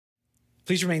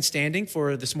Please remain standing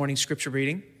for this morning's scripture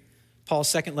reading. Paul's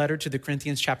second letter to the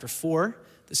Corinthians, chapter 4.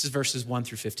 This is verses 1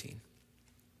 through 15.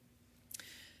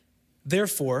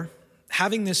 Therefore,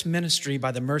 having this ministry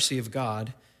by the mercy of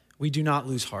God, we do not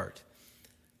lose heart.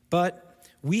 But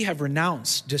we have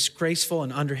renounced disgraceful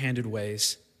and underhanded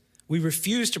ways. We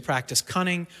refuse to practice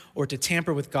cunning or to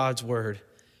tamper with God's word.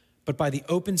 But by the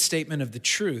open statement of the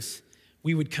truth,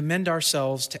 we would commend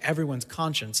ourselves to everyone's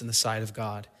conscience in the sight of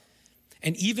God.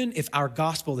 And even if our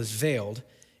gospel is veiled,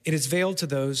 it is veiled to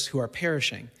those who are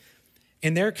perishing.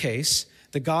 In their case,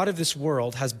 the God of this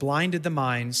world has blinded the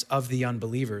minds of the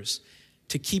unbelievers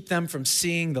to keep them from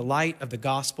seeing the light of the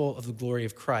gospel of the glory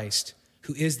of Christ,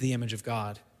 who is the image of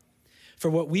God. For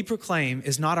what we proclaim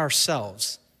is not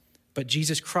ourselves, but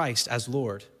Jesus Christ as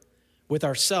Lord, with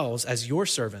ourselves as your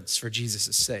servants for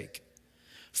Jesus' sake.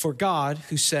 For God,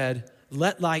 who said,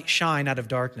 "Let light shine out of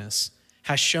darkness,"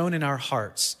 has shone in our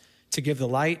hearts to give the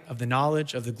light of the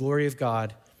knowledge of the glory of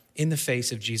God in the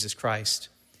face of Jesus Christ.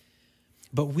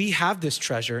 But we have this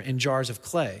treasure in jars of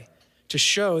clay to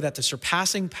show that the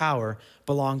surpassing power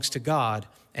belongs to God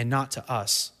and not to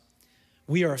us.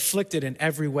 We are afflicted in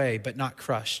every way, but not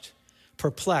crushed,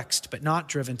 perplexed, but not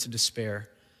driven to despair,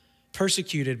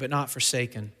 persecuted, but not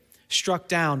forsaken, struck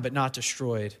down, but not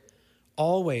destroyed,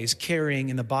 always carrying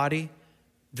in the body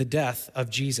the death of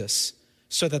Jesus,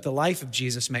 so that the life of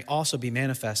Jesus may also be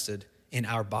manifested in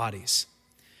our bodies.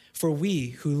 For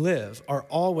we who live are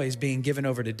always being given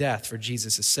over to death for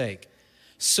Jesus' sake,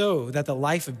 so that the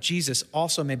life of Jesus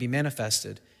also may be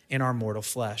manifested in our mortal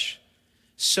flesh.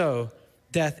 So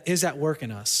death is at work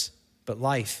in us, but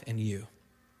life in you.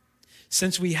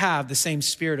 Since we have the same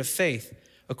spirit of faith,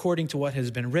 according to what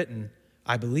has been written,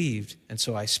 I believed, and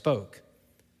so I spoke.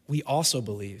 We also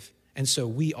believe, and so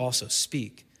we also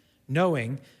speak,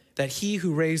 knowing that he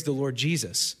who raised the Lord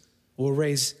Jesus will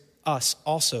raise us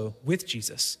also with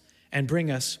Jesus and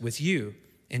bring us with you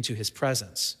into his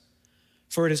presence.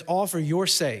 For it is all for your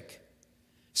sake,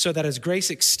 so that as grace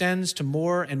extends to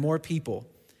more and more people,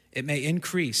 it may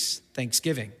increase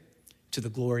thanksgiving to the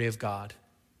glory of God.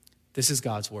 This is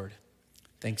God's word.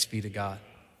 Thanks be to God.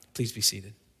 Please be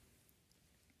seated.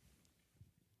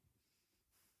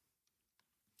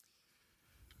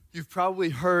 You've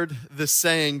probably heard the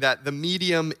saying that the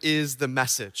medium is the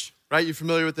message, right? You're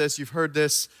familiar with this. You've heard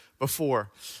this before.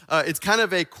 It's kind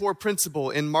of a core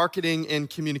principle in marketing and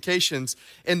communications.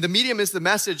 And the medium is the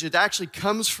message. It actually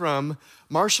comes from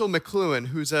Marshall McLuhan,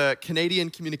 who's a Canadian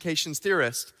communications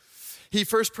theorist. He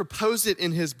first proposed it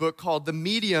in his book called The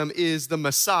Medium is the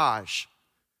Massage,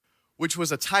 which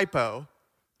was a typo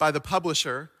by the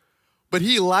publisher, but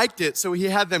he liked it, so he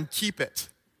had them keep it.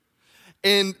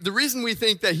 And the reason we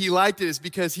think that he liked it is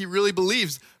because he really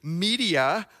believes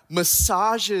media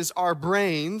massages our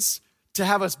brains to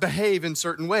have us behave in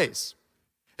certain ways.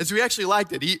 And so he actually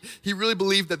liked it. He really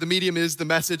believed that the medium is the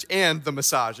message and the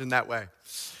massage in that way.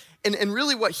 And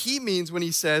really what he means when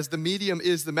he says the medium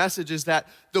is the message is that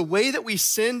the way that we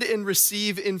send and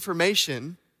receive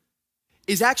information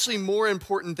is actually more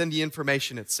important than the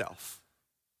information itself.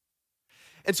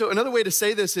 And so another way to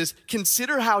say this is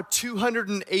consider how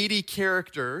 280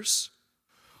 characters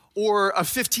or a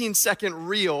 15-second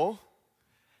reel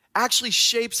actually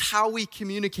shapes how we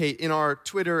communicate in our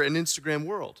Twitter and Instagram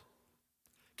world.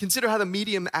 Consider how the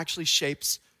medium actually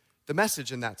shapes the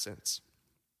message in that sense.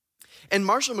 And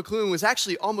Marshall McLuhan was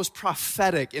actually almost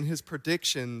prophetic in his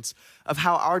predictions of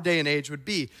how our day and age would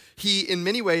be. He, in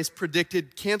many ways,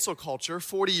 predicted cancel culture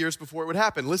 40 years before it would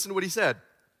happen. Listen to what he said.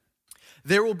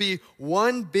 There will be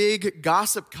one big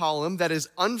gossip column that is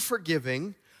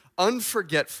unforgiving,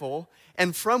 unforgetful,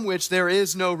 and from which there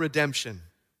is no redemption.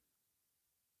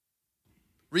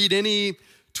 Read any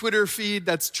Twitter feed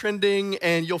that's trending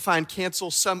and you'll find cancel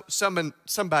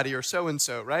somebody or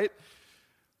so-and-so, right?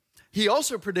 He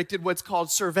also predicted what's called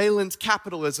surveillance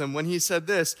capitalism when he said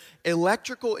this: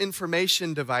 electrical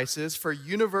information devices for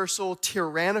universal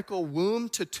tyrannical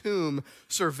womb-to-tomb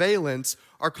surveillance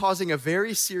are causing a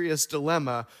very serious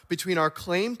dilemma between our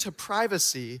claim to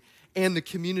privacy and the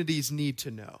community's need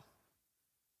to know.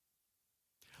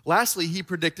 Lastly, he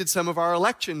predicted some of our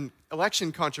election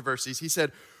controversies. He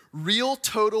said, real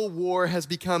total war has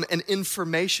become an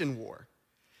information war.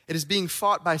 It is being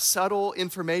fought by subtle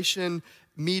information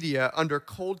media under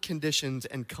cold conditions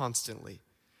and constantly.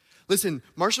 Listen,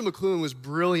 Marshall McLuhan was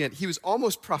brilliant. He was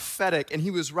almost prophetic, and he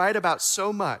was right about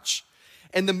so much.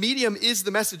 And the medium is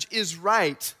the message is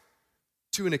right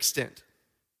to an extent.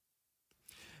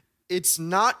 It's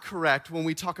not correct when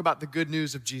we talk about the good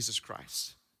news of Jesus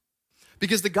Christ,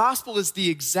 because the gospel is the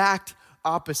exact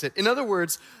opposite. In other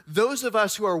words, those of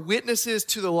us who are witnesses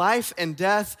to the life and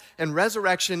death and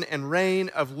resurrection and reign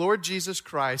of Lord Jesus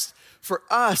Christ, for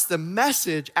us, the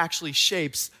message actually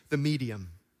shapes the medium.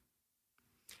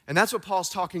 And that's what Paul's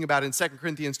talking about in 2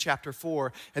 Corinthians chapter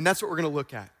 4, and that's what we're going to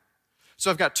look at. So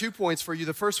I've got 2 points for you.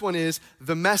 The first one is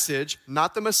the message,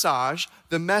 not the massage,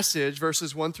 the message,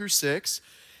 verses 1 through 6.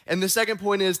 And the second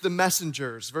point is the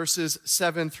messengers, verses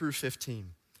 7 through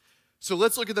 15. So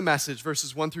let's look at the message,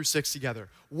 verses 1 through 6 together.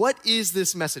 What is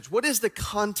this message? What is the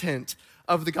content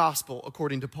of the gospel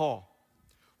according to Paul?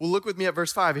 Well, look with me at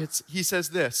verse 5. He says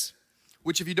this,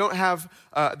 which if you don't have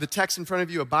the text in front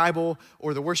of you, a Bible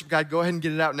or the worship guide, go ahead and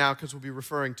get it out now because we'll be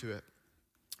referring to it.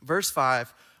 Verse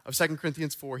 5 of 2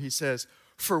 Corinthians 4, he says,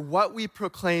 "For what we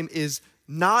proclaim is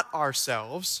not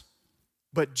ourselves,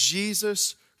 but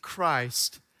Jesus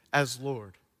Christ as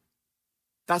Lord."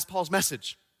 That's Paul's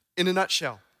message in a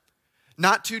nutshell.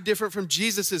 Not too different from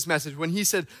Jesus' message when he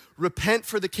said, "Repent,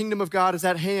 for the kingdom of God is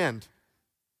at hand."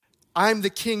 I'm the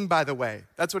king, by the way.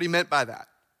 That's what he meant by that.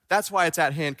 That's why it's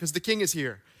at hand, because the king is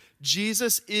here.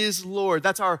 Jesus is Lord.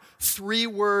 That's our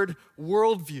 3-word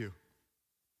worldview.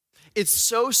 It's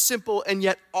so simple and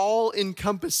yet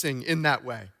all-encompassing in that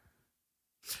way.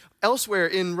 Elsewhere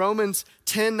in Romans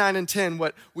 10, 9, and 10,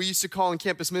 what we used to call in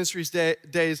campus ministries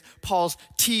days, Paul's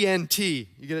TNT.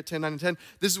 You get it, 10, 9, and 10?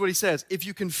 This is what he says. If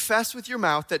you confess with your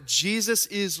mouth that Jesus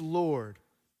is Lord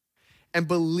and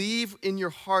believe in your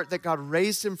heart that God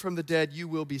raised him from the dead, you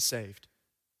will be saved.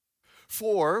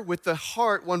 For with the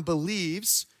heart one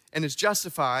believes and is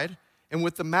justified, and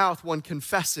with the mouth one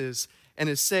confesses and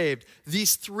is saved.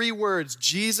 These 3 words,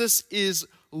 Jesus is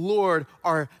Lord,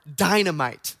 are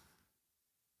dynamite.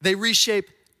 They reshape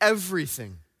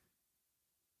everything.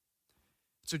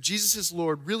 So Jesus is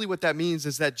Lord, really what that means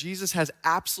is that Jesus has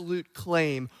absolute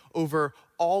claim over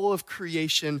all of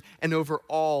creation and over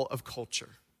all of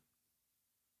culture.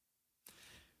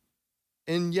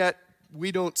 And yet,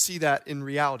 we don't see that in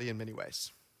reality in many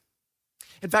ways.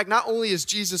 In fact, not only is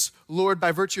Jesus Lord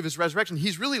by virtue of his resurrection,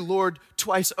 he's really Lord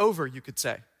twice over, you could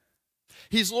say.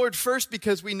 He's Lord first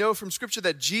because we know from Scripture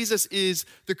that Jesus is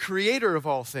the creator of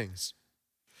all things.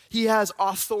 He has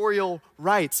authorial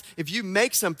rights. If you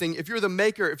make something, if you're the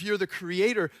maker, if you're the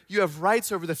creator, you have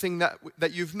rights over the thing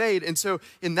that you've made. And so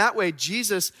in that way,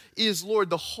 Jesus is Lord.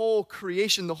 The whole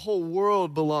creation, the whole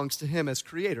world belongs to him as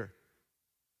creator.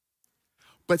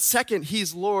 But second,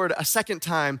 he's Lord a second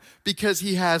time because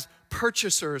he has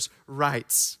purchaser's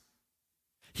rights.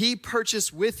 He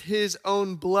purchased with his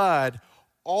own blood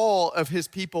all of his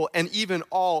people and even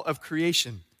all of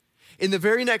creation. In the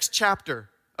very next chapter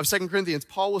of 2 Corinthians,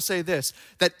 Paul will say this,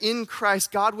 that in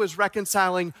Christ, God was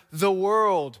reconciling the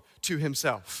world to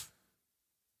himself.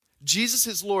 Jesus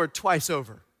is Lord twice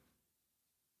over.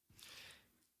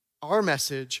 Our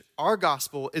message, our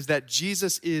gospel, is that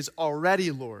Jesus is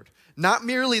already Lord. Not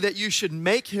merely that you should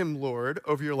make him Lord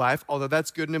over your life, although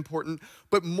that's good and important,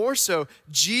 but more so,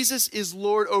 Jesus is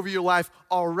Lord over your life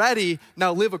already,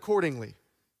 now live accordingly.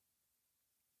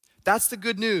 That's the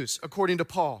good news, according to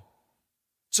Paul.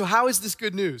 So how is this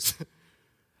good news?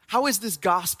 How is this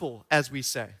gospel, as we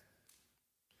say?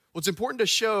 Well, it's important to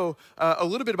show a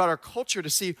little bit about our culture to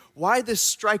see why this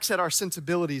strikes at our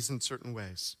sensibilities in certain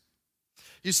ways.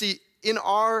 You see, in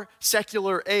our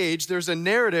secular age, there's a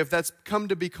narrative that's come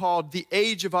to be called the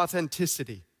age of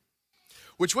authenticity,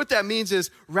 which what that means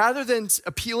is rather than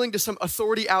appealing to some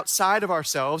authority outside of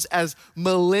ourselves, as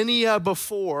millennia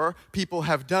before people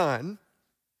have done,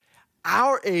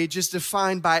 our age is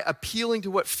defined by appealing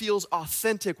to what feels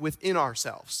authentic within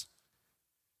ourselves.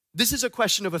 This is a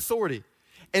question of authority.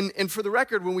 And for the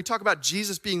record, when we talk about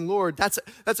Jesus being Lord, that's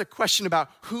a question about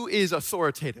who is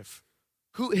authoritative,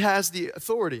 who has the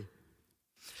authority.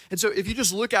 And so if you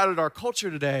just look out at our culture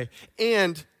today,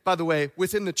 and by the way,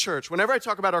 within the church, whenever I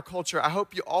talk about our culture, I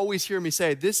hope you always hear me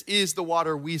say, this is the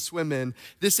water we swim in,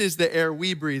 this is the air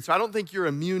we breathe. So I don't think you're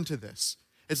immune to this.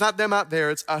 It's not them out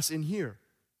there, it's us in here.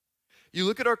 You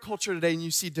look at our culture today and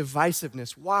you see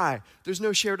divisiveness. Why? There's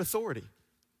no shared authority.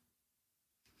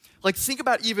 Like think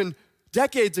about even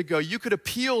decades ago, you could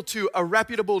appeal to a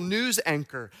reputable news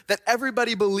anchor that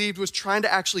everybody believed was trying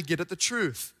to actually get at the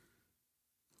truth.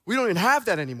 We don't even have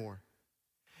that anymore.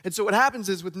 And so what happens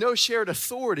is with no shared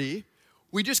authority,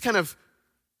 we just kind of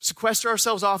sequester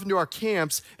ourselves off into our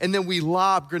camps and then we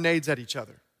lob grenades at each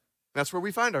other. That's where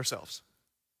we find ourselves.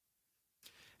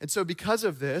 And so because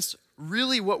of this,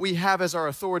 really what we have as our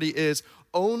authority is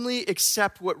only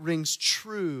accept what rings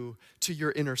true to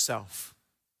your inner self.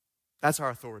 That's our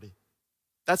authority.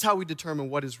 That's how we determine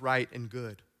what is right and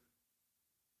good.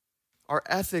 Our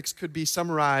ethics could be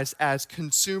summarized as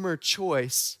consumer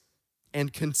choice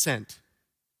and consent.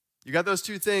 You got those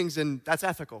two things, and that's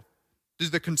ethical. Do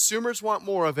the consumers want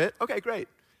more of it? Okay, great.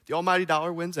 The almighty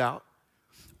dollar wins out.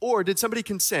 Or did somebody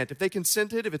consent? If they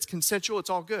consented, if it's consensual, it's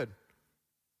all good.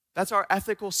 That's our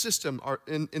ethical system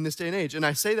in this day and age. And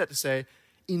I say that to say,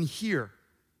 in here,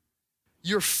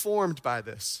 you're formed by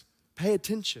this. Pay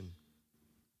attention.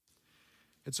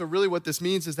 And so really what this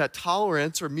means is that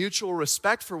tolerance or mutual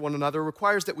respect for one another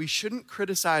requires that we shouldn't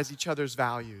criticize each other's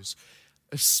values,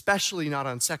 especially not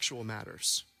on sexual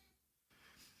matters.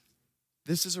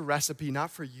 This is a recipe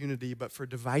not for unity, but for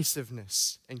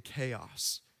divisiveness and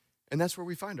chaos. And that's where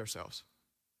we find ourselves.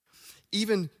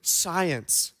 Even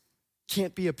science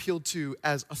can't be appealed to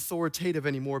as authoritative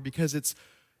anymore because it's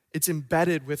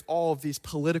embedded with all of these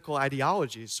political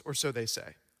ideologies, or so they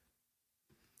say.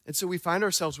 And so we find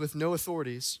ourselves with no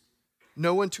authorities,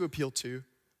 no one to appeal to,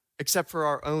 except for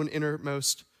our own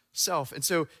innermost self. And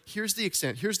so here's the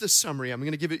extent, here's the summary. I'm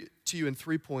going to give it to you in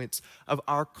 3 points of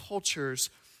our culture's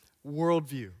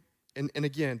worldview. And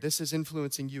again, this is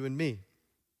influencing you and me.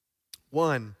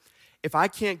 1, if I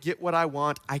can't get what I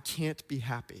want, I can't be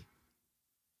happy.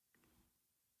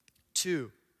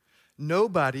 2,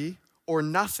 nobody or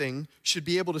nothing should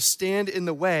be able to stand in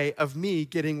the way of me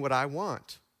getting what I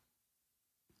want.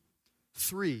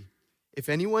 3, if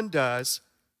anyone does,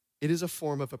 it is a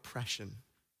form of oppression.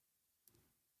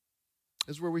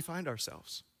 This is where we find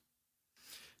ourselves.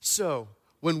 So,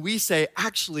 when we say,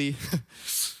 actually,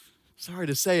 sorry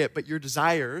to say it, but your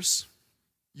desires,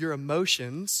 your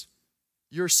emotions,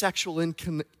 your sexual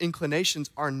inclinations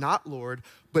are not Lord,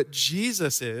 but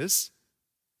Jesus is,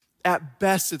 at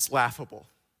best it's laughable.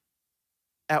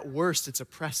 At worst, it's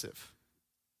oppressive.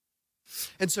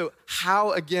 And so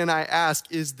how, again, I ask,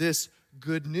 is this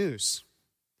good news?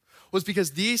 Well, it's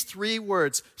because these 3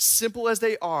 words, simple as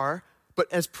they are, but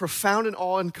as profound and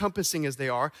all-encompassing as they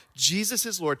are, Jesus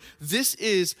is Lord. This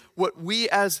is what we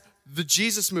as the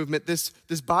Jesus movement, this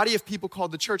body of people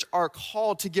called the church, are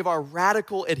called to give our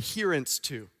radical adherence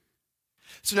to.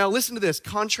 So now listen to this,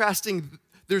 contrasting,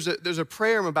 there's a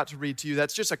prayer I'm about to read to you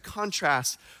that's just a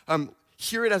contrast.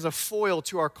 Hear it as a foil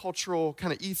to our cultural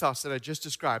kind of ethos that I just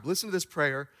described. Listen to this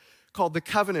prayer called the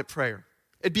Covenant Prayer.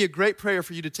 It'd be a great prayer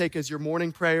for you to take as your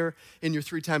morning prayer in your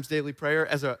 3 times daily prayer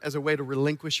as a way to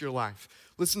relinquish your life.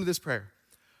 Listen to this prayer.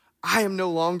 I am no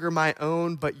longer my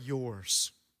own, but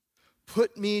yours.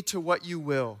 Put me to what you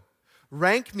will.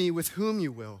 Rank me with whom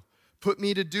you will. Put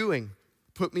me to doing.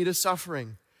 Put me to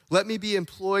suffering. Let me be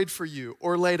employed for you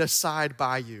or laid aside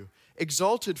by you,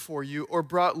 exalted for you or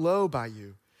brought low by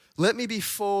you. Let me be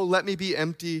full, let me be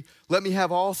empty, let me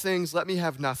have all things, let me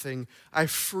have nothing. I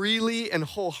freely and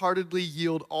wholeheartedly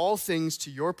yield all things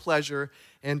to your pleasure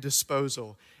and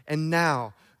disposal. And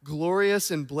now,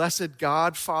 glorious and blessed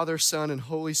God, Father, Son, and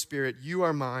Holy Spirit, you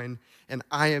are mine, and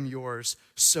I am yours,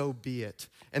 so be it.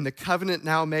 And the covenant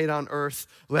now made on earth,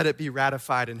 let it be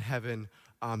ratified in heaven.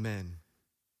 Amen.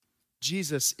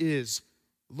 Jesus is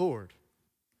Lord.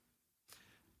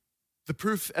 The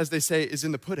proof, as they say, is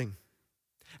in the pudding.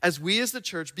 As we as the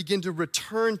church begin to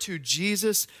return to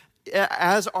Jesus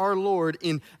as our Lord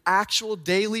in actual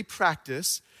daily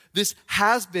practice, this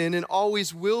has been and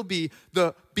always will be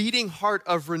the beating heart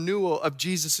of renewal of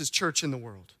Jesus' church in the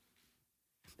world.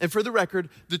 And for the record,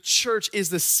 the church is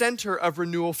the center of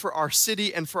renewal for our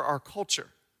city and for our culture.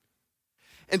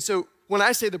 And so when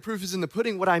I say the proof is in the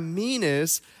pudding, what I mean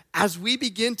is as we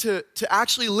begin to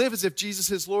actually live as if Jesus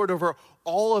is Lord over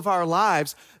all of our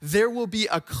lives, there will be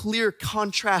a clear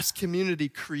contrast community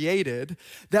created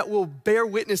that will bear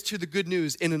witness to the good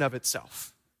news in and of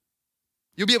itself.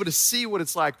 You'll be able to see what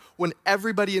it's like when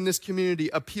everybody in this community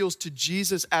appeals to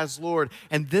Jesus as Lord,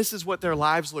 and this is what their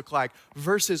lives look like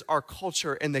versus our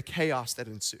culture and the chaos that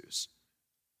ensues.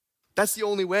 That's the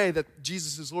only way that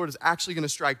Jesus is Lord is actually going to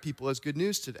strike people as good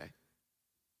news today.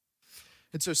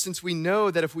 And so since we know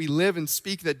that if we live and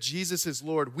speak that Jesus is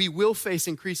Lord, we will face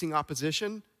increasing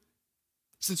opposition,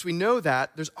 since we know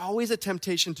that, there's always a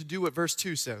temptation to do what verse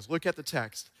 2 says. Look at the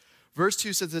text. Verse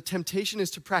 2 says the temptation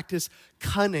is to practice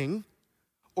cunning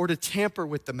or to tamper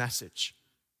with the message.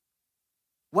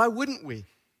 Why wouldn't we?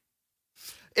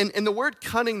 And the word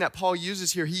cunning that Paul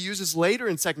uses here, he uses later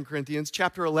in 2 Corinthians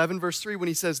chapter 11, verse 3, when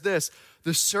he says this,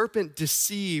 the serpent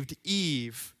deceived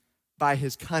Eve by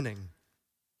his cunning.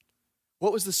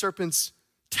 What was the serpent's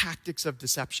tactics of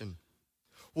deception?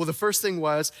 Well, the first thing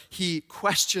was he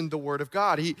questioned the word of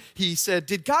God. He said,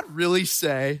 did God really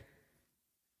say?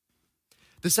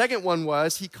 The second one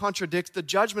was he contradicts the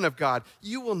judgment of God.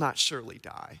 You will not surely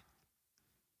die.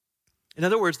 In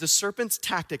other words, the serpent's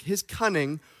tactic, his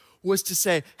cunning, was to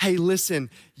say, hey, listen,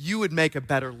 you would make a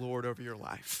better Lord over your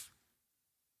life.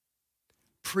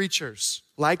 Preachers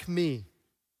like me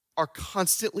are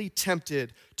constantly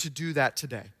tempted to do that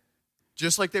today,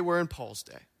 just like they were in Paul's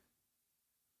day.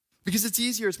 Because it's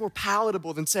easier, it's more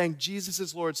palatable than saying Jesus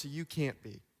is Lord, so you can't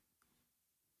be.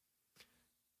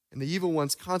 And the evil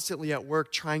one's constantly at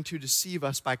work trying to deceive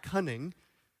us by cunning,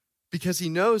 because he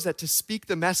knows that to speak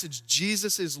the message,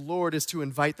 Jesus is Lord, is to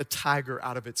invite the tiger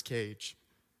out of its cage.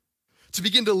 To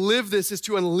begin to live this is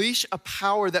to unleash a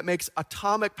power that makes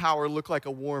atomic power look like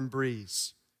a warm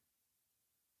breeze.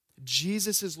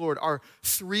 Jesus is Lord. Our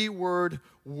 3-word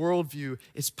worldview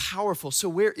is powerful. So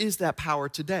where is that power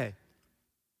today?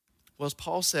 Well, as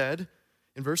Paul said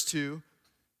in verse 2,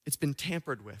 it's been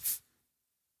tampered with.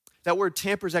 That word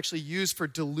tamper is actually used for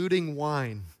diluting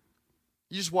wine.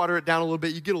 You just water it down a little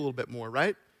bit, you get a little bit more,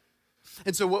 right?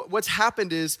 And so what's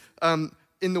happened is,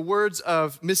 in the words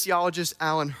of missiologist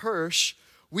Alan Hirsch,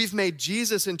 we've made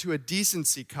Jesus into a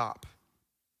decency cop.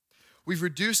 We've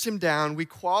reduced him down. We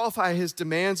qualify his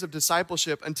demands of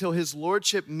discipleship until his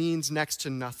lordship means next to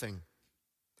nothing.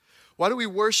 Why do we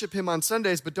worship him on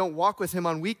Sundays but don't walk with him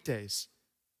on weekdays?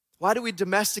 Why do we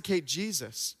domesticate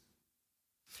Jesus?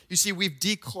 You see, we've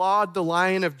declawed the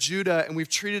Lion of Judah and we've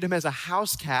treated him as a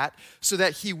house cat so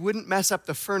that he wouldn't mess up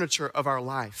the furniture of our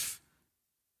life.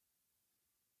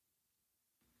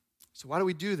 So why do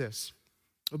we do this?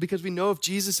 Well, because we know if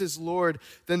Jesus is Lord,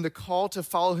 then the call to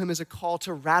follow him is a call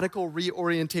to radical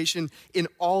reorientation in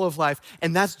all of life.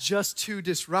 And that's just too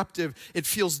disruptive. It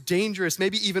feels dangerous,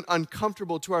 maybe even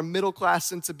uncomfortable to our middle-class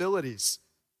sensibilities,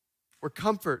 where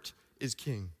comfort is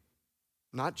king,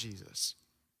 not Jesus.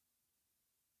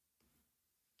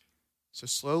 So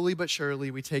slowly but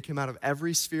surely, we take him out of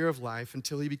every sphere of life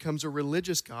until he becomes a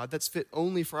religious God that's fit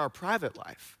only for our private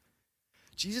life.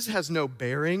 Jesus has no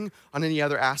bearing on any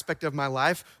other aspect of my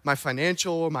life, my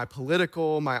financial, my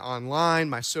political, my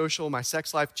online, my social, my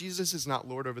sex life. Jesus is not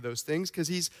Lord over those things because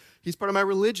he's part of my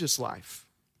religious life.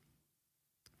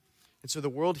 And so the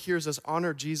world hears us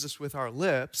honor Jesus with our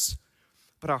lips,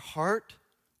 but our heart,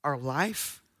 our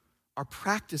life, our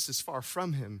practice is far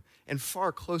from him and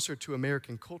far closer to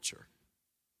American culture.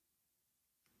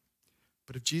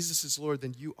 But if Jesus is Lord,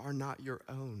 then you are not your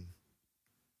own.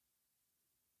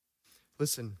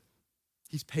 Listen,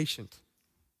 he's patient.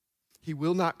 He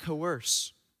will not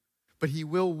coerce, but he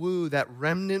will woo that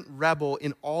remnant rebel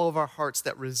in all of our hearts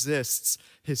that resists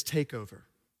his takeover.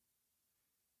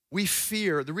 We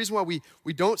fear, the reason why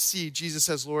we don't see Jesus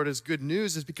as Lord as good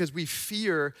news is because we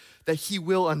fear that he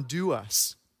will undo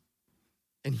us.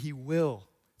 And he will.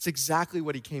 It's exactly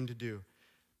what he came to do.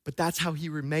 But that's how he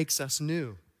remakes us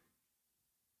new.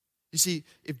 You see,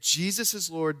 if Jesus is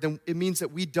Lord, then it means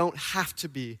that we don't have to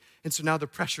be. And so now the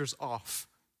pressure's off.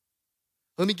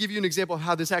 Let me give you an example of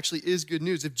how this actually is good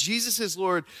news. If Jesus is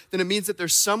Lord, then it means that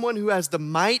there's someone who has the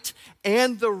might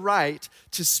and the right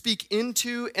to speak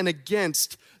into and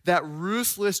against that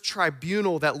ruthless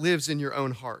tribunal that lives in your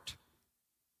own heart.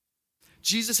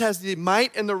 Jesus has the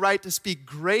might and the right to speak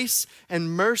grace and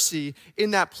mercy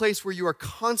in that place where you are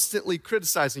constantly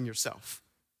criticizing yourself,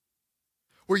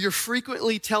 where you're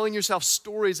frequently telling yourself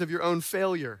stories of your own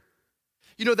failure.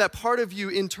 You know, that part of you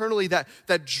internally that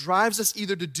drives us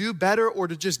either to do better or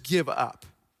to just give up.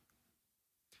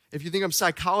 If you think I'm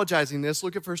psychologizing this,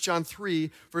 look at 1 John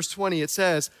 3, verse 20. It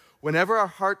says, whenever our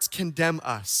hearts condemn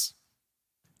us,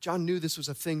 John knew this was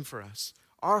a thing for us.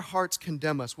 Our hearts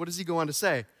condemn us. What does he go on to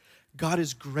say? God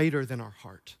is greater than our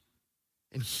heart,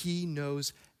 and he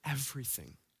knows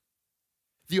everything.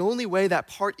 The only way that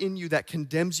part in you that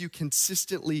condemns you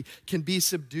consistently can be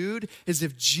subdued is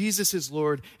if Jesus is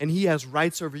Lord and he has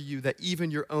rights over you that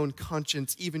even your own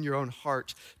conscience, even your own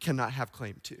heart cannot have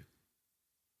claim to.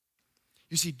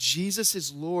 You see, Jesus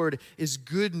is Lord is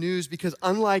good news because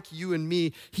unlike you and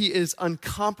me, he is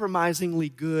uncompromisingly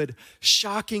good,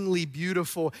 shockingly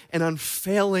beautiful, and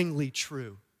unfailingly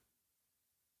true.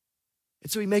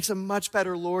 And so he makes a much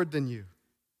better Lord than you.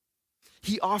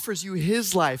 He offers you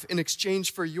his life in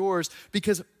exchange for yours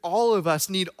because all of us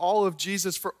need all of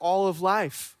Jesus for all of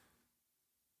life.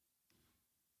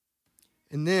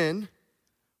 And then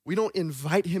we don't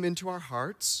invite him into our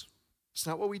hearts. It's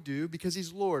not what we do because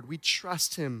he's Lord. We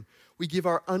trust him. We give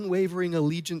our unwavering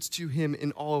allegiance to him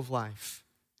in all of life.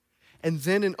 And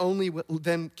then and only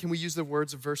then can we use the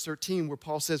words of verse 13 where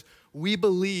Paul says, we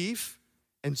believe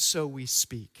and so we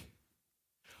speak.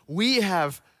 We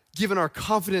have given our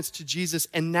confidence to Jesus,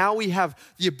 and now we have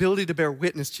the ability to bear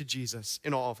witness to Jesus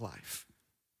in all of life.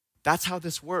 That's how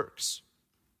this works.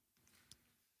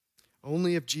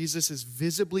 Only if Jesus is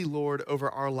visibly Lord over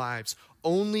our lives,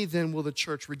 only then will the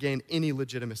church regain any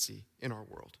legitimacy in our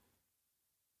world.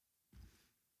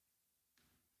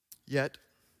 Yet,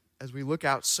 as we look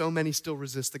out, so many still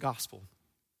resist the gospel.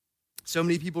 So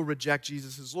many people reject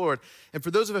Jesus as Lord. And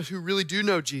for those of us who really do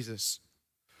know Jesus,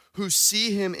 who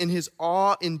see him in his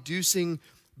awe-inducing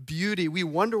beauty, we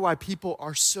wonder why people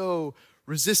are so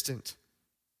resistant.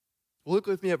 Well, look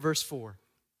with me at verse 4.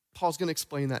 Paul's going to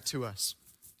explain that to us.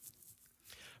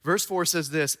 Verse 4 says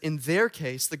this, "In their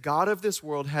case, the God of this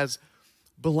world has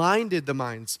blinded the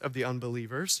minds of the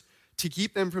unbelievers to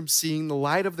keep them from seeing the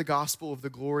light of the gospel of the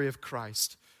glory of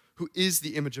Christ, who is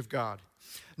the image of God."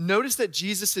 Notice that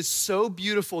Jesus is so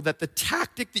beautiful that the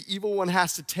tactic the evil one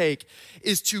has to take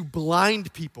is to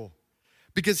blind people,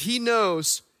 because he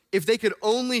knows if they could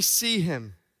only see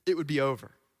him, it would be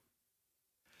over.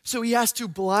 So he has to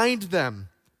blind them.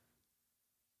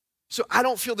 So I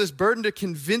don't feel this burden to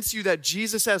convince you that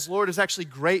Jesus as Lord is actually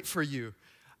great for you.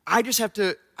 I just have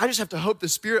to hope the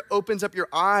Spirit opens up your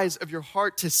eyes of your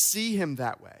heart to see him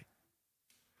that way.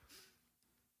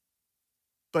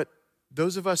 But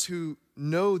those of us who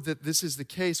know that this is the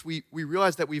case, we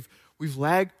realize that we've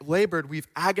labored, we've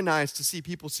agonized to see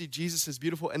people see Jesus as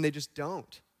beautiful, and they just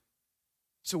don't.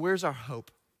 So where's our hope?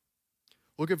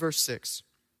 Look at verse 6.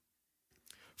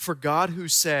 "For God who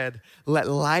said, 'Let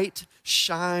light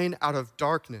shine out of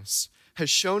darkness,' has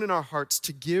shown in our hearts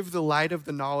to give the light of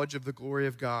the knowledge of the glory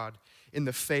of God in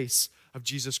the face of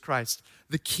Jesus Christ."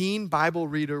 The keen Bible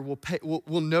reader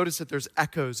will notice that there's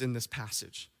echoes in this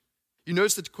passage. You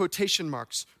notice the quotation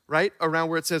marks, right, around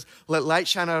where it says, "Let light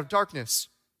shine out of darkness."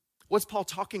 What's Paul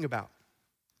talking about?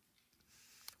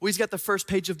 Well, he's got the first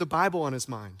page of the Bible on his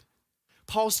mind.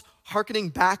 Paul's hearkening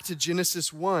back to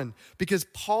Genesis 1 because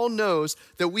Paul knows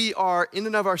that we are, in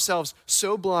and of ourselves,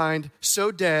 so blind,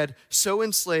 so dead, so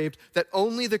enslaved that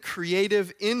only the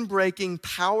creative, in-breaking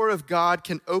power of God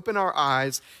can open our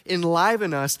eyes,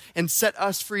 enliven us, and set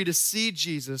us free to see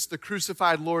Jesus, the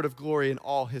crucified Lord of glory, in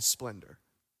all his splendor.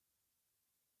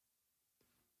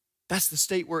 That's the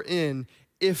state we're in,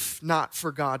 if not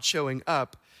for God showing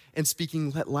up and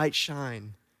speaking, "Let light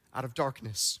shine out of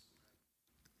darkness."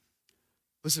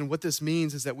 Listen, what this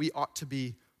means is that we ought to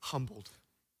be humbled.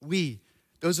 We,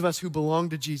 those of us who belong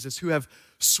to Jesus, who have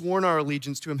sworn our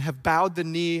allegiance to him, have bowed the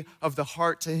knee of the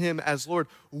heart to him as Lord,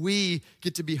 we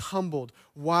get to be humbled.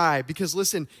 Why? Because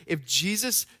listen, if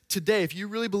Jesus today, if you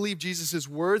really believe Jesus is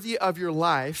worthy of your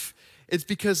life, it's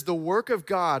because the work of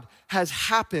God has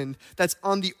happened that's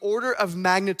on the order of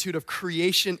magnitude of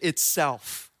creation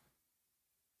itself.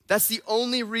 That's the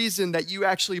only reason that you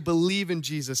actually believe in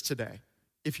Jesus today,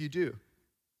 if you do.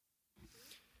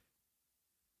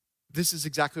 This is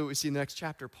exactly what we see in the next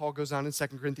chapter. Paul goes on in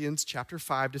 2 Corinthians chapter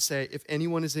 5 to say, if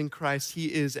anyone is in Christ,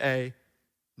 he is a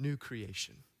new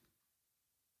creation.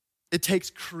 It takes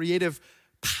creative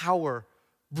power,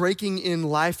 breaking in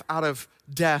life out of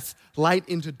death, light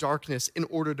into darkness, in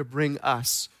order to bring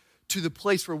us to the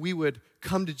place where we would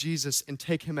come to Jesus and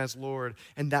take him as Lord,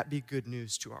 and that be good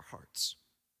news to our hearts.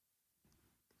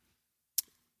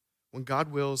 When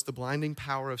God wills, the blinding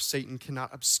power of Satan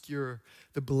cannot obscure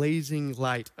the blazing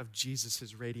light of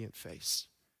Jesus' radiant face.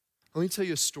 Let me tell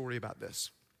you a story about this.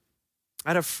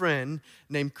 I had a friend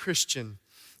named Christian,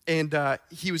 and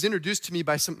he was introduced to me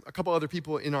by a couple other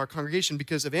people in our congregation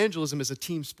because evangelism is a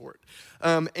team sport.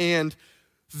 And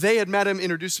they had met him,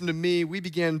 introduced him to me. We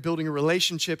began building a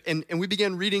relationship, and we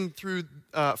began reading through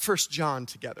 1 John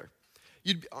together.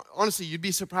 You'd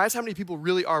be surprised how many people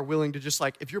really are willing to just,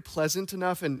 like, if you're pleasant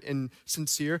enough and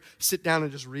sincere, sit down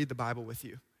and just read the Bible with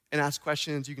you and ask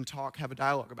questions. You can talk, have a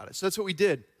dialogue about it. So that's what we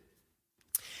did.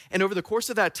 And over the course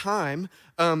of that time,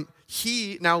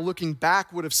 he, now looking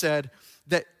back, would have said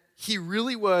that he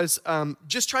really was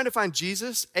just trying to find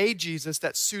a Jesus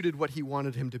that suited what he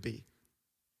wanted him to be.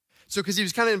 So because he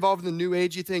was kind of involved in the New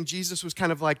Agey thing, Jesus was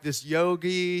kind of like this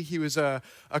yogi. He was a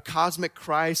cosmic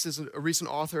Christ, as a recent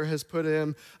author has put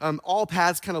him. All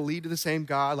paths kind of lead to the same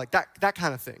God, like that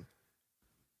kind of thing.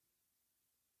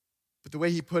 But the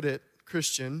way he put it,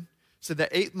 Christian, said that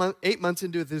 8 months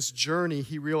into this journey,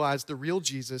 he realized the real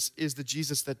Jesus is the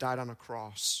Jesus that died on a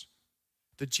cross,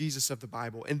 the Jesus of the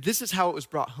Bible. And this is how it was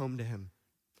brought home to him.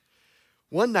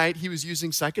 One night, he was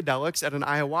using psychedelics at an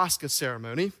ayahuasca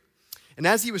ceremony. And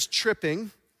as he was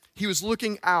tripping, he was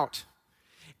looking out,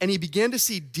 and he began to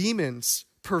see demons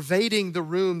pervading the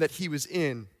room that he was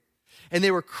in. And they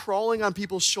were crawling on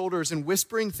people's shoulders and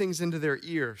whispering things into their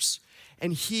ears.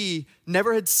 And he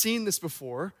never had seen this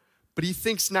before, but he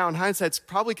thinks now in hindsight, it's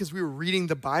probably because we were reading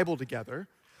the Bible together.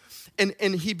 And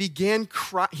he began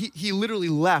he literally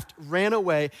left, ran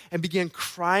away, and began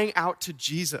crying out to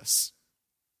Jesus.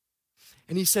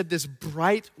 And he said this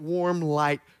bright, warm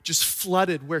light just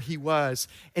flooded where he was.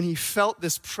 And he felt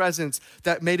this presence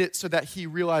that made it so that he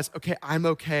realized, okay, I'm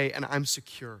okay and I'm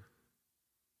secure.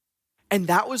 And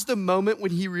that was the moment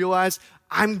when he realized,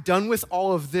 I'm done with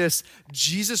all of this.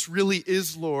 Jesus really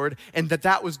is Lord, and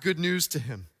that was good news to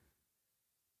him.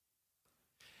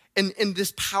 And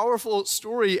this powerful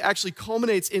story actually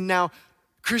culminates in now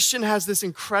Christian has this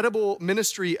incredible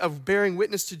ministry of bearing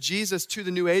witness to Jesus to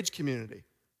the New Age community.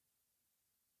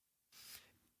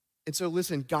 And so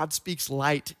listen, God speaks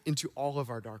light into all of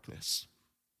our darkness.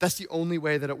 That's the only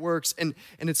way that it works. And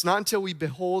it's not until we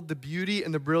behold the beauty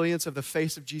and the brilliance of the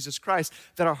face of Jesus Christ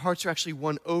that our hearts are actually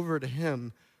won over to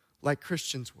him like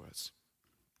Christians was.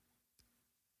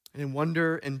 And in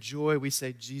wonder and joy, we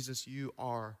say, Jesus, you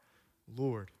are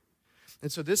Lord.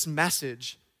 And so this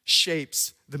message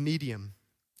shapes the medium.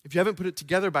 If you haven't put it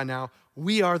together by now,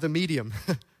 we are the medium.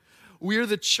 We are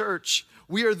the church.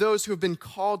 We are those who have been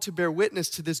called to bear witness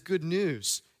to this good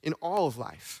news in all of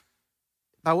life.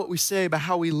 By what we say, by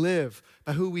how we live,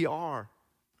 by who we are.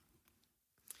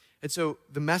 And so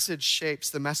the message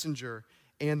shapes the messenger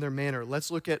and their manner.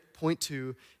 Let's look at point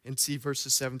 2 and see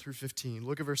verses 7 through 15.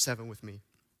 Look at verse 7 with me.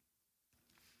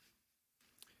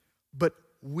 But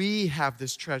we have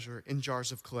this treasure in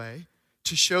jars of clay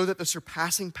to show that the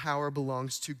surpassing power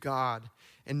belongs to God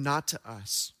and not to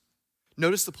us.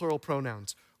 Notice the plural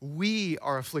pronouns. We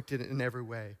are afflicted in every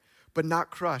way, but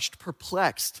not crushed,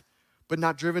 perplexed, but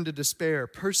not driven to despair,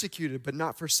 persecuted, but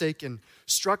not forsaken,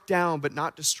 struck down, but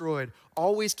not destroyed,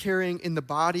 always carrying in the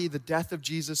body the death of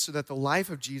Jesus so that the life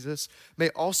of Jesus may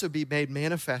also be made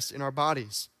manifest in our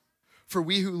bodies. For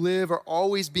we who live are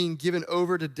always being given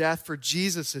over to death for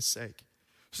Jesus' sake,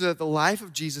 so that the life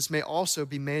of Jesus may also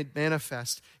be made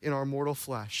manifest in our mortal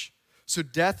flesh. So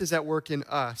death is at work in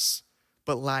us,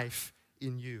 but life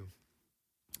in you.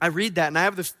 I read that and I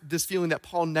have this feeling that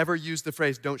Paul never used the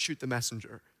phrase, don't shoot the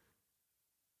messenger.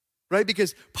 Right?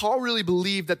 Because Paul really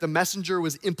believed that the messenger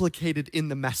was implicated in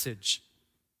the message.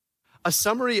 A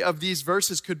summary of these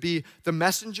verses could be, the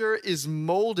messenger is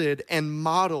molded and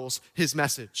models his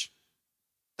message.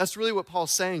 That's really what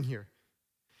Paul's saying here.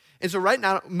 And so right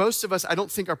now, most of us, I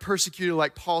don't think, are persecuted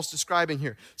like Paul's describing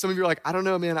here. Some of you are like, I don't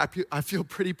know, man, I feel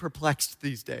pretty perplexed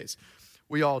these days.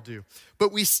 We all do.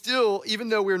 But we still, even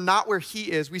though we're not where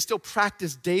he is, we still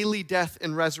practice daily death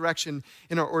and resurrection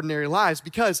in our ordinary lives,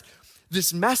 because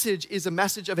this message is a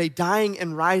message of a dying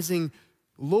and rising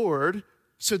Lord.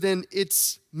 So then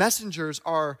its messengers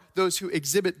are those who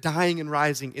exhibit dying and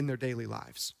rising in their daily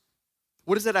lives.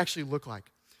 What does that actually look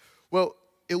like? Well,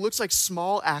 it looks like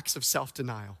small acts of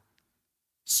self-denial.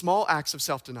 Small acts of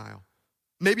self-denial.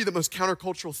 Maybe the most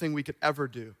countercultural thing we could ever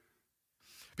do.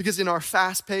 Because in our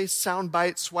fast-paced,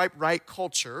 soundbite, swipe right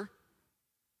culture,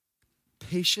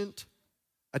 patient,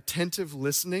 attentive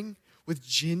listening with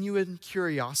genuine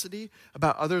curiosity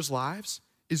about others' lives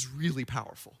is really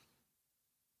powerful.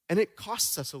 And it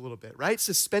costs us a little bit, right?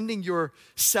 Suspending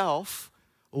yourself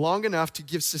long enough to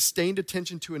give sustained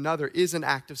attention to another is an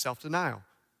act of self-denial.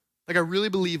 Like, I really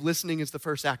believe listening is the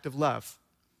first act of love.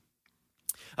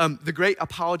 The great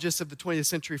apologist of the 20th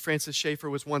century, Francis Schaeffer,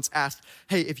 was once asked,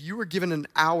 hey, if you were given an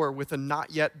hour with a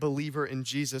not yet believer in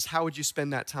Jesus, how would you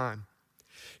spend that time?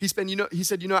 He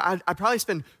said, I'd probably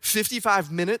spend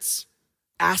 55 minutes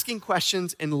asking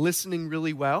questions and listening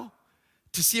really well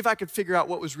to see if I could figure out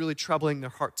what was really troubling their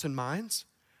hearts and minds.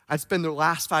 I'd spend the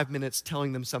last 5 minutes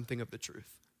telling them something of the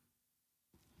truth.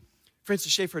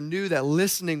 Francis Schaeffer knew that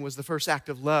listening was the first act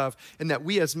of love, and that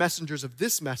we as messengers of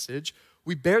this message,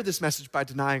 we bear this message by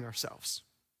denying ourselves.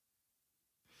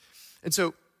 And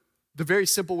so the very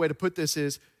simple way to put this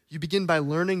is, you begin by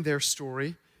learning their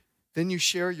story, then you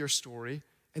share your story,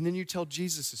 and then you tell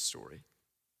Jesus' story.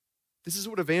 This is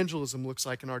what evangelism looks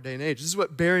like in our day and age. This is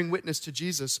what bearing witness to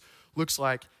Jesus looks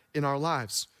like in our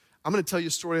lives. I'm going to tell you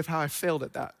a story of how I failed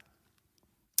at that.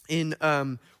 When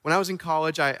I was in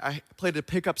college, I played a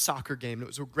pickup soccer game. And it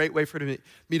was a great way for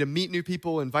me to meet new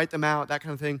people, invite them out, that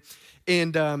kind of thing.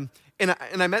 And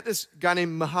I met this guy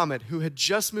named Muhammad, who had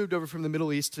just moved over from the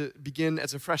Middle East to begin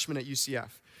as a freshman at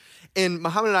UCF. And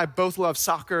Muhammad and I both love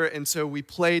soccer, and so we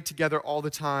played together all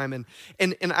the time. And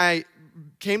I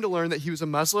came to learn that he was a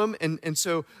Muslim, and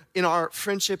so in our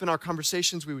friendship and our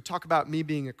conversations, we would talk about me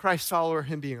being a Christ follower,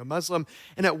 him being a Muslim.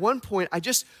 And at one point, I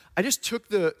just took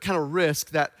the kind of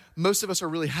risk that most of us are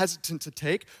really hesitant to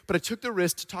take, but I took the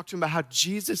risk to talk to him about how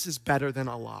Jesus is better than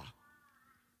Allah.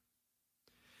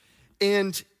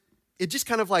 And it just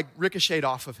kind of like ricocheted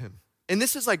off of him. And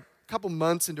this is like a couple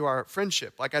months into our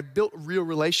friendship. Like, I'd built a real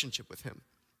relationship with him.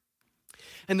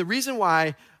 And the reason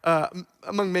why,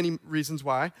 among many reasons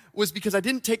why, was because I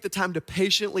didn't take the time to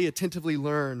patiently, attentively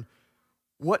learn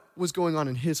what was going on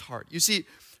in his heart. You see,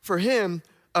 for him,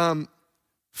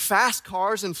 fast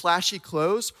cars and flashy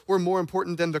clothes were more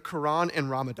important than the Quran and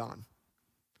Ramadan.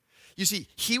 You see,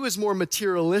 he was more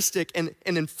materialistic and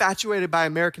infatuated by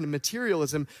American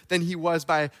materialism than he was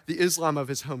by the Islam of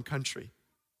his home country.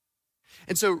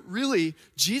 And so really,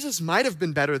 Jesus might have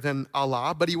been better than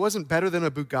Allah, but he wasn't better than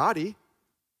a Bugatti.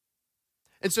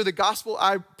 And so the gospel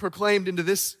I proclaimed into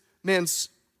this man's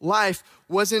life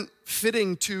wasn't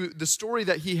fitting to the story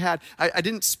that he had. I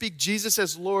didn't speak Jesus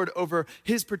as Lord over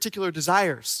his particular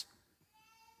desires.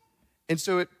 And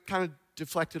so it kind of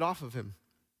deflected off of him.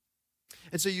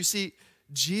 And so you see,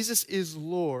 Jesus is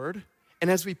Lord, and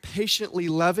as we patiently,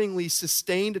 lovingly,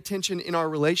 sustained attention in our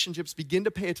relationships, begin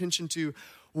to pay attention to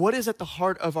what is at the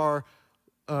heart of our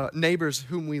neighbors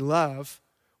whom we love,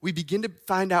 we begin to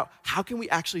find out how can we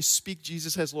actually speak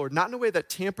Jesus as Lord, not in a way that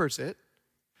tampers it,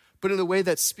 but in a way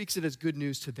that speaks it as good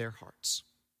news to their hearts.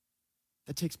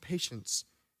 That takes patience.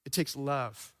 It takes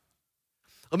love.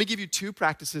 Let me give you 2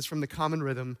 practices from the Common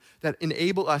Rhythm that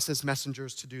enable us as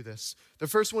messengers to do this. The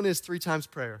first one is 3 times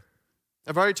prayer.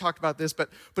 I've already talked about this, but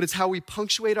it's how we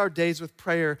punctuate our days with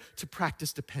prayer to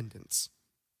practice dependence.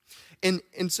 And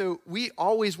so we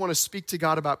always want to speak to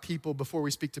God about people before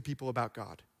we speak to people about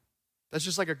God. That's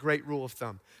just like a great rule of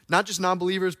thumb. Not just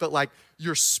non-believers, but like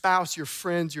your spouse, your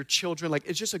friends, your children. Like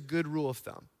it's just a good rule of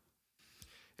thumb.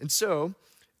 And so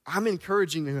I'm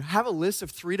encouraging you to have a list of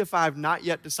 3 to 5 not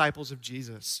yet disciples of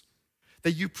Jesus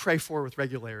that you pray for with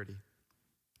regularity.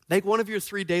 Make one of your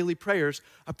 3 daily prayers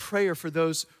a prayer for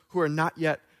those who are not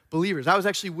yet believers. I was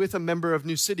actually with a member of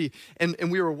New City, and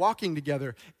we were walking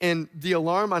together, and the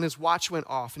alarm on his watch went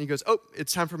off, and he goes, "Oh,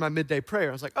 it's time for my midday prayer."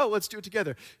 I was like, "Oh, let's do it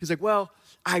together." He's like, "Well,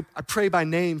 I pray by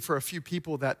name for a few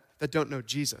people that don't know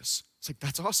Jesus." It's like,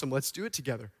 "That's awesome. Let's do it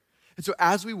together." And so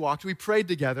as we walked, we prayed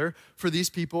together for these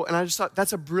people, and I just thought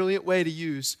that's a brilliant way to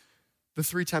use the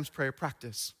 3 times prayer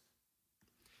practice.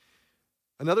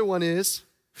 Another one is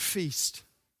feast.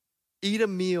 Eat a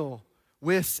meal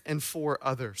with and for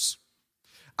others.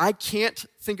 I can't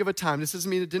think of a time, this doesn't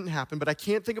mean it didn't happen, but I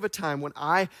can't think of a time when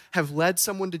I have led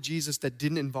someone to Jesus that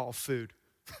didn't involve food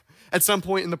at some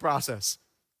point in the process.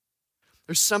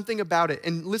 There's something about it.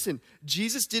 And listen,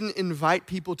 Jesus didn't invite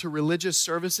people to religious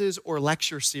services or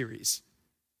lecture series.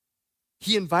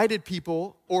 He invited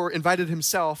people or invited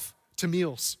himself to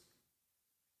meals.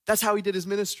 That's how he did his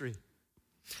ministry.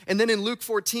 And then in Luke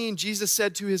 14, Jesus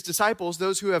said to his disciples,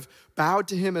 those who have bowed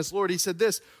to him as Lord, he said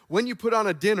this, when you put on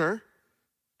a dinner,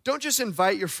 don't just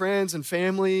invite your friends and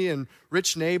family and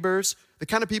rich neighbors, the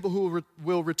kind of people who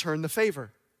will return the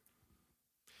favor.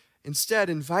 Instead,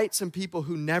 invite some people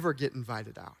who never get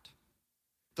invited out.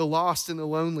 The lost and the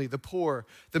lonely, the poor,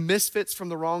 the misfits from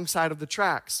the wrong side of the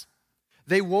tracks.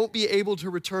 They won't be able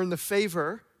to return the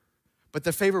favor, but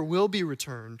the favor will be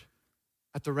returned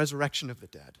at the resurrection of the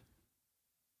dead.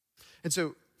 And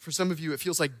so, for some of you, it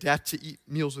feels like death to eat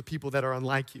meals with people that are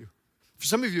unlike you. For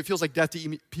some of you, it feels like death to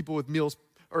eat people with meals,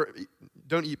 or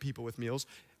don't eat people with meals.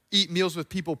 Eat meals with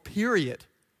people, period.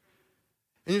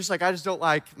 And you're just like, I just don't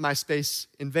like my space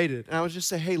invaded. And I would just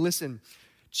say, hey, listen,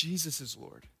 Jesus is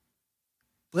Lord.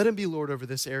 Let him be Lord over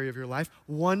this area of your life.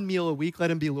 1 meal a week,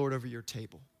 let him be Lord over your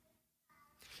table.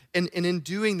 And in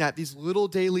doing that, these little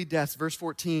daily deaths, verse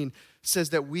 14 says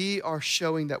that we are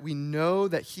showing that we know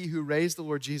that he who raised the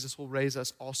Lord Jesus will raise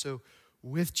us also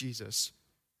with Jesus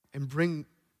and bring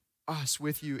us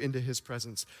with you into his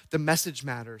presence. The message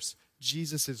matters.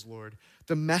 Jesus is Lord.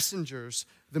 The messengers,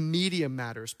 the medium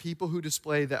matters. People who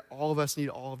display that all of us need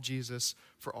all of Jesus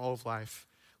for all of life.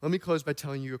 Let me close by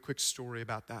telling you a quick story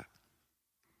about that.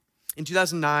 In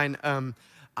 2009,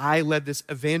 I led this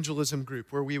evangelism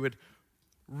group where we would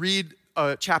read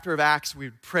a chapter of Acts,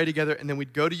 we'd pray together, and then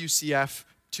we'd go to UCF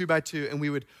 2 by 2, and we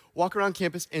would walk around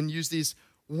campus and use these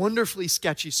wonderfully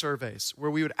sketchy surveys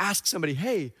where we would ask somebody,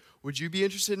 hey, would you be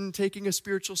interested in taking a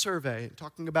spiritual survey and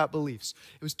talking about beliefs?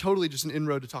 It was totally just an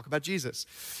inroad to talk about Jesus.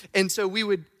 And so we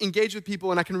would engage with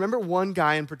people, and I can remember one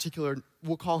guy in particular,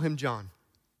 we'll call him John.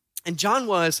 And John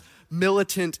was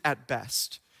militant at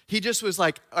best. He just was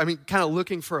like, kind of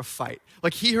looking for a fight.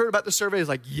 Like he heard about the survey, he's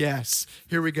like, yes,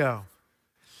 here we go.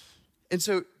 And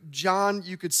so John,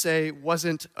 you could say,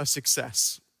 wasn't a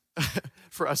success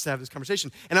for us to have this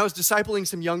conversation. And I was discipling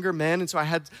some younger men, and so I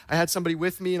had somebody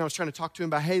with me, and I was trying to talk to him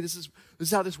about, hey, this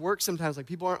is how this works sometimes. Like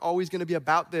people aren't always going to be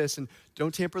about this, and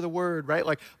don't tamper the word, right?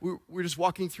 Like we're just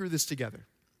walking through this together.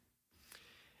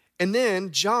 And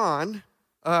then John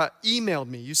emailed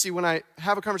me. You see, when I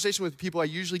have a conversation with people, I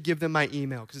usually give them my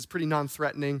email because it's pretty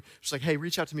non-threatening. Just like, hey,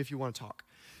 reach out to me if you want to talk.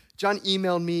 John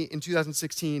emailed me in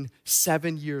 2016,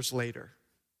 7 years later.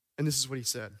 And this is what he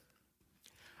said.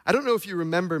 I don't know if you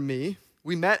remember me.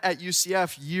 We met at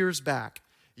UCF years back.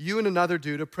 You and another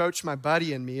dude approached my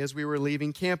buddy and me as we were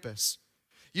leaving campus.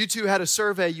 You two had a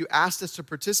survey you asked us to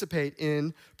participate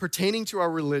in pertaining to our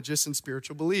religious and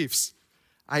spiritual beliefs.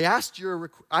 I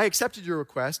accepted your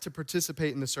request to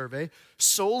participate in the survey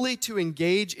solely to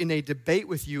engage in a debate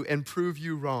with you and prove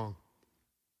you wrong.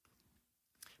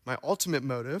 My ultimate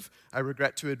motive, I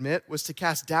regret to admit, was to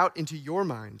cast doubt into your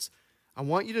minds. I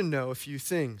want you to know a few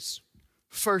things.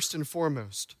 First and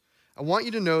foremost, I want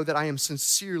you to know that I am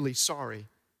sincerely sorry.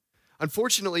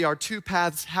 Unfortunately, our two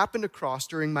paths happened to cross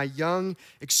during my young,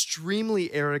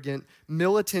 extremely arrogant,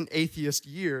 militant atheist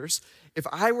years. If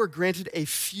I were granted a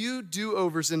few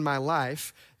do-overs in my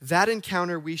life, that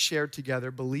encounter we shared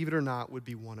together, believe it or not, would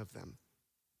be one of them.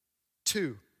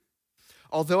 2,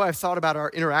 although I've thought about our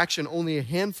interaction only a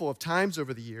handful of times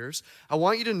over the years, I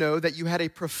want you to know that you had a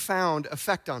profound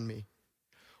effect on me.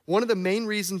 One of the main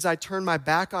reasons I turned my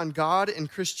back on God and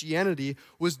Christianity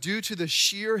was due to the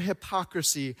sheer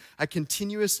hypocrisy I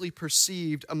continuously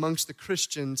perceived amongst the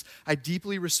Christians I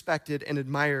deeply respected and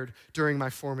admired during my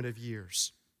formative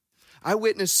years. I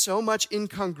witnessed so much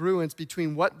incongruence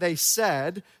between what they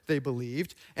said they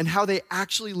believed and how they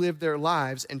actually lived their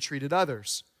lives and treated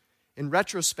others. In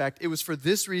retrospect, it was for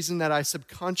this reason that I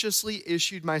subconsciously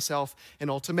issued myself an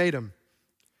ultimatum.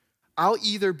 I'll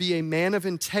either be a man of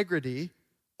integrity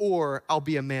or I'll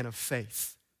be a man of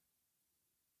faith.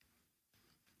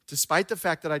 Despite the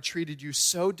fact that I treated you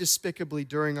so despicably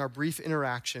during our brief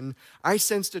interaction, I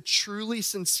sensed a truly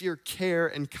sincere care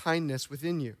and kindness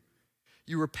within you.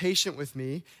 You were patient with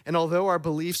me, and although our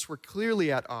beliefs were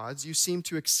clearly at odds, you seemed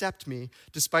to accept me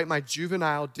despite my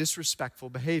juvenile, disrespectful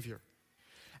behavior.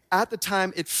 At the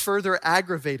time, it further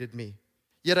aggravated me,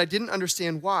 yet I didn't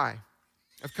understand why.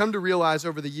 I've come to realize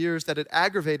over the years that it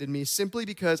aggravated me simply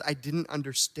because I didn't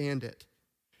understand it.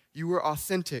 You were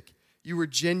authentic. You were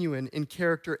genuine in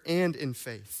character and in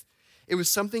faith. It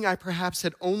was something I perhaps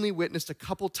had only witnessed a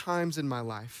couple times in my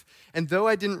life, and though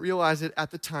I didn't realize it at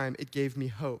the time, it gave me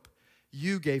hope.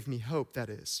 You gave me hope, that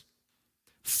is.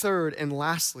 Third and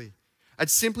lastly, I'd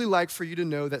simply like for you to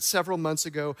know that several months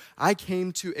ago, I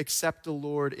came to accept the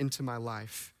Lord into my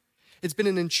life. It's been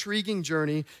an intriguing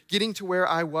journey getting to where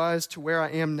I was to where I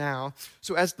am now.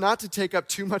 So as not to take up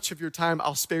too much of your time,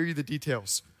 I'll spare you the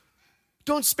details.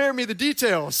 Don't spare me the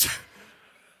details.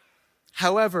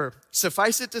 However,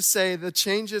 suffice it to say, the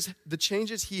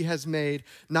changes he has made,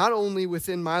 not only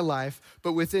within my life,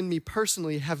 but within me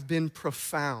personally, have been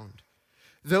profound.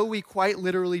 Though we quite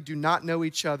literally do not know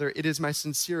each other, it is my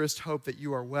sincerest hope that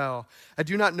you are well. I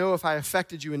do not know if I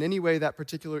affected you in any way that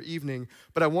particular evening,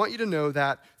 but I want you to know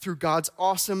that through God's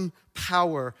awesome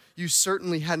power, you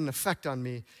certainly had an effect on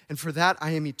me, and for that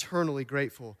I am eternally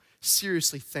grateful.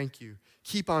 Seriously, thank you.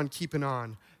 Keep on keeping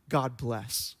on. God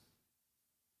bless.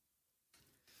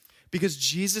 Because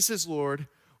Jesus is Lord,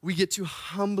 we get to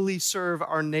humbly serve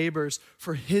our neighbors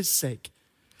for his sake,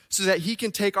 so that he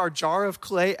can take our jar of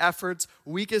clay efforts,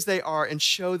 weak as they are, and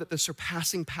show that the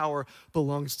surpassing power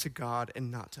belongs to God and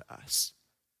not to us.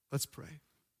 Let's pray.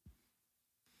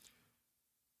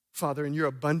 Father, in your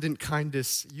abundant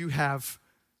kindness, you have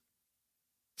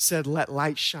said, let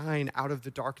light shine out of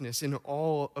the darkness in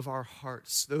all of our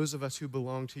hearts, those of us who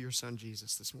belong to your Son,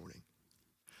 Jesus, this morning.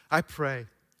 I pray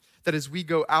that as we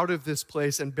go out of this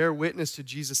place and bear witness to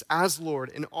Jesus as Lord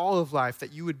in all of life,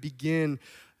 that you would begin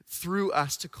through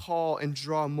us to call and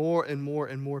draw more and more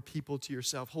and more people to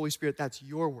yourself. Holy Spirit, that's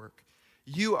your work.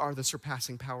 You are the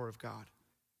surpassing power of God.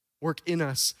 Work in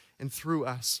us and through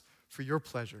us for your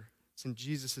pleasure. It's in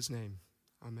Jesus' name.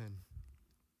 Amen.